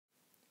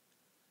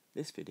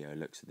This video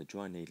looks at the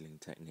dry needling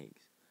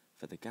techniques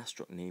for the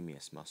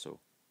gastrocnemius muscle.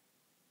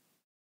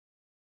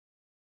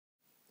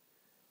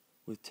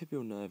 With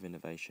tibial nerve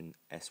innervation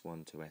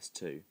S1 to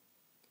S2,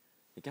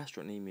 the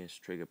gastrocnemius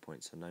trigger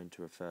points are known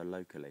to refer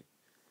locally,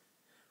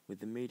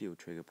 with the medial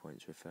trigger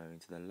points referring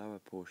to the lower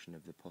portion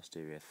of the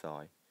posterior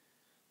thigh,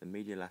 the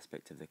medial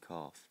aspect of the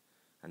calf,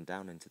 and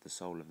down into the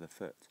sole of the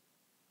foot.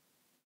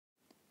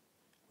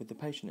 With the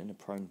patient in a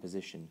prone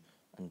position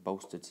and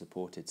bolstered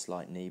supported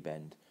slight knee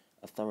bend,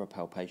 a thorough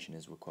palpation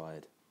is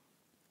required.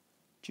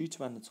 Due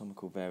to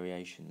anatomical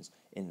variations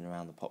in and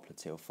around the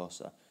popliteal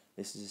fossa,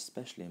 this is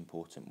especially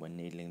important when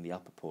needling the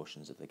upper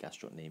portions of the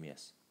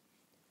gastrocnemius.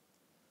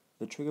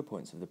 The trigger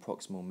points of the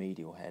proximal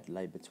medial head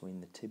lay between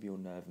the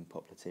tibial nerve and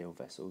popliteal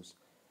vessels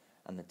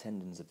and the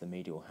tendons of the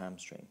medial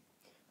hamstring,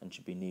 and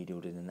should be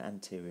needled in an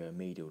anterior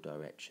medial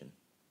direction.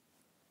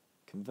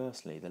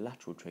 Conversely, the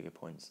lateral trigger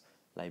points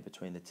lay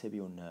between the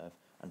tibial nerve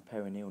and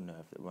peroneal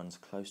nerve that runs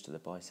close to the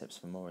biceps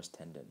femoris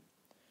tendon.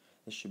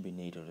 This should be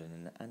needled in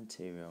an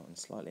anterior and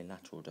slightly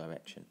lateral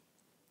direction.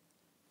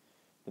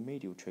 The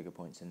medial trigger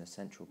points in the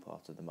central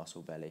part of the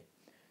muscle belly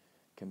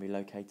can be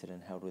located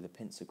and held with a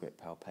pincer grip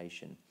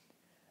palpation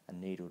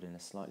and needled in a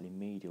slightly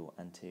medial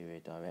anterior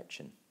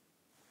direction.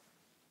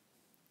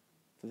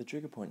 For the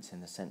trigger points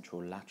in the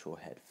central lateral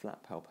head,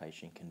 flat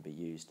palpation can be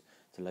used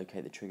to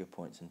locate the trigger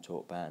points and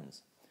taut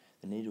bands.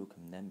 The needle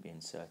can then be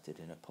inserted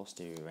in a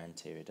posterior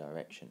anterior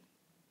direction.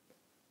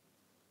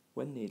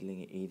 When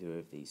needling either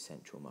of these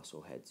central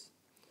muscle heads,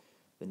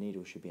 the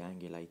needle should be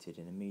angulated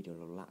in a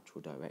medial or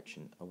lateral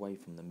direction away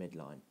from the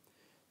midline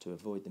to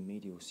avoid the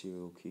medial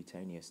serial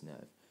cutaneous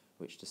nerve,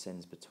 which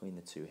descends between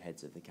the two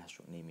heads of the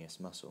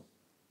gastrocnemius muscle.